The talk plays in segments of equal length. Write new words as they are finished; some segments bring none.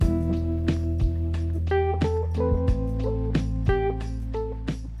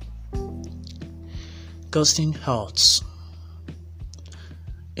Ghosting hurts.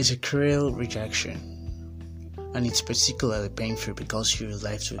 It's a cruel rejection, and it's particularly painful because you're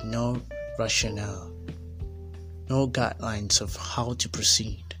left with no rationale, no guidelines of how to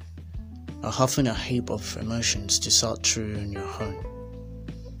proceed, or having a heap of emotions to sort through on your own.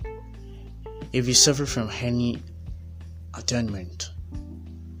 If you suffer from any abandonment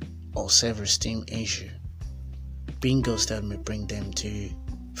or self-esteem issue, being ghosted may bring them to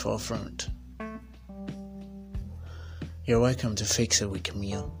forefront. You're welcome to Fix It with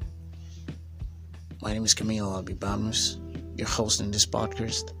Camille. My name is Camille Albibamus, your host in this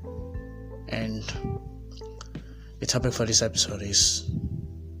podcast, and the topic for this episode is: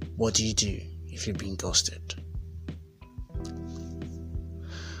 what do you do if you're being ghosted?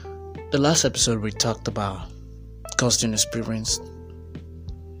 The last episode we talked about ghosting experience,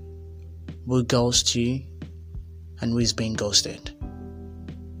 who ghosts you, and who is being ghosted.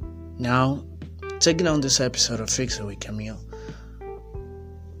 Now, taking on this episode of Fix It with Camille,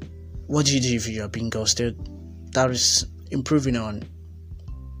 what do you do if you are being ghosted? That is improving on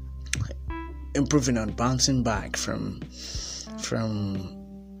bouncing back from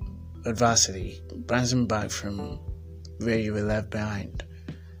adversity, bouncing back from where you were left behind.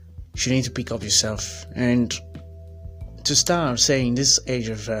 You need to pick up yourself. And to start, I'm saying this age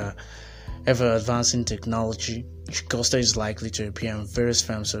of ever advancing technology, ghoster is likely to appear on various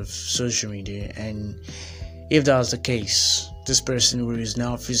forms of social media, and if that's the case, this person who is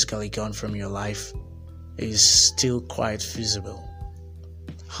now physically gone from your life is still quite feasible.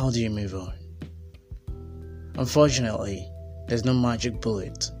 How do you move on? Unfortunately, there's no magic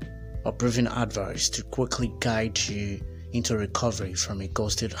bullet or proven advice to quickly guide you into recovery from a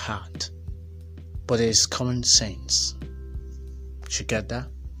ghosted heart, but there's common sense. You get that?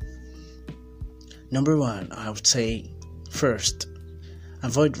 Number one, I would say, first,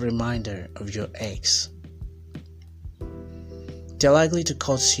 avoid reminder of your ex. They're likely to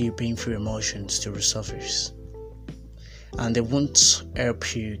cause you painful emotions to resurface, and they won't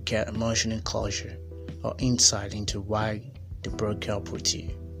help you get emotional closure or insight into why they broke up with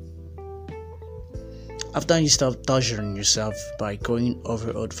you. After you stop torturing yourself by going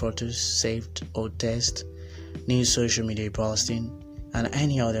over old photos, saved old text, new social media posting, and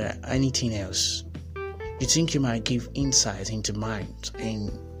anything else, you think you might give insight into mind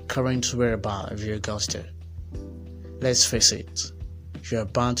and current whereabouts of your ghoster. Let's face it, you are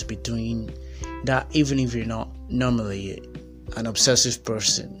bound to be doing that even if you're not normally an obsessive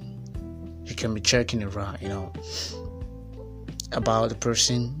person. You can be checking around, about the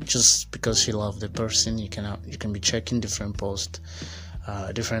person just because you love the person. You can be checking different posts,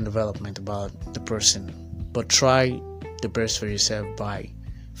 different development about the person. But try the best for yourself by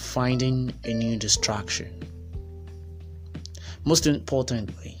finding a new distraction. Most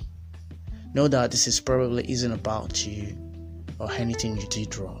importantly, know that this is probably isn't about you or anything you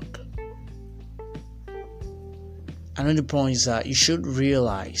did wrong. Another point is that you should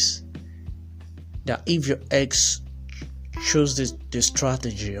realize that if your ex chose the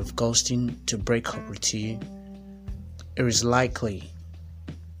strategy of ghosting to break up with you, it is likely,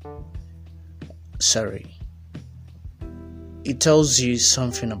 it tells you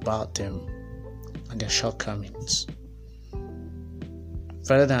something about them and their shortcomings,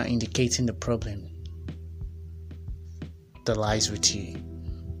 rather than indicating the problem that lies with you.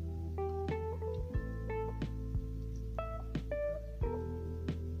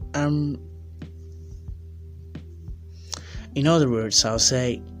 In other words, I'll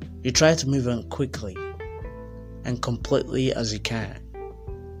say you try to move on quickly and completely as you can.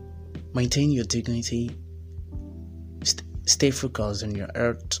 Maintain your dignity. Stay focused on your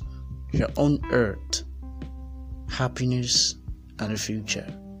own earth, happiness, and the future.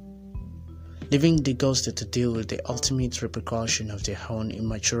 Leaving the ghosted to deal with the ultimate repercussion of their own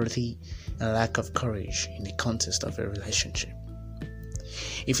immaturity and lack of courage in the context of a relationship.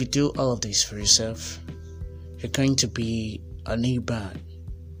 If you do all of this for yourself, you're going to be a new man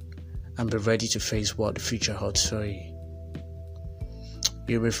and be ready to face what the future holds for you.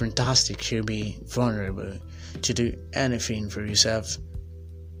 You'll be fantastic. You'll be vulnerable to do anything for yourself.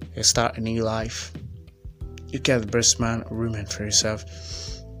 You start a new life. You get the best man or woman for yourself.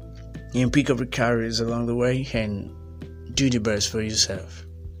 You can pick up your careers along the way and do the best for yourself.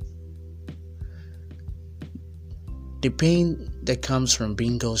 The pain that comes from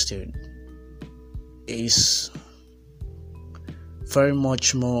being ghosted is very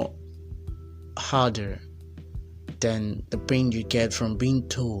much more harder than the pain you get from being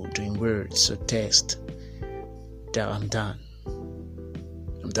told in words or text that I'm done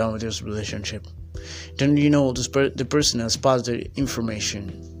with this relationship. Then the person has passed the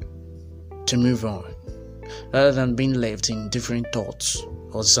information to move on. rather than being left in different thoughts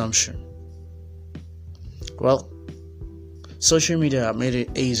or assumption. Well, social media have made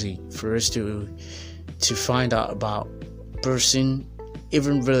it easy for us to find out about person,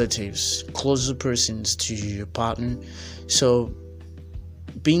 even relatives, closer persons to your partner. So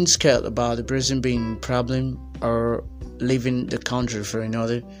being scared about the person being a problem or leaving the country for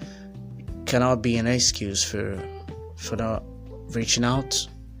another cannot be an excuse for not reaching out.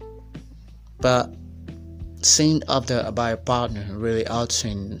 But saying up there about your partner really out,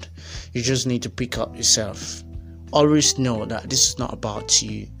 and you just need to pick up yourself. Always know that this is not about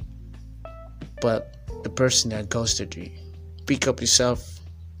you, but the person that ghosted you. Pick up yourself,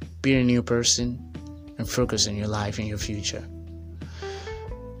 be a new person, and focus on your life and your future.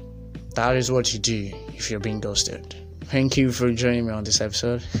 That is what you do if you're being ghosted. Thank you for joining me on this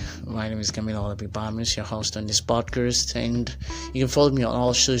episode. My name is Camilo Olabi-Bamis, your host on this podcast, and you can follow me on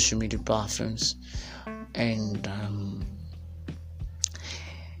all social media platforms. And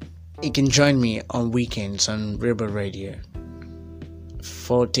you can join me on weekends on Rebel Radio,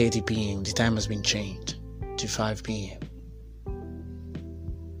 4:30 p.m. The time has been changed to 5 p.m.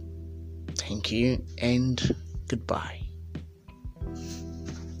 Thank you and goodbye.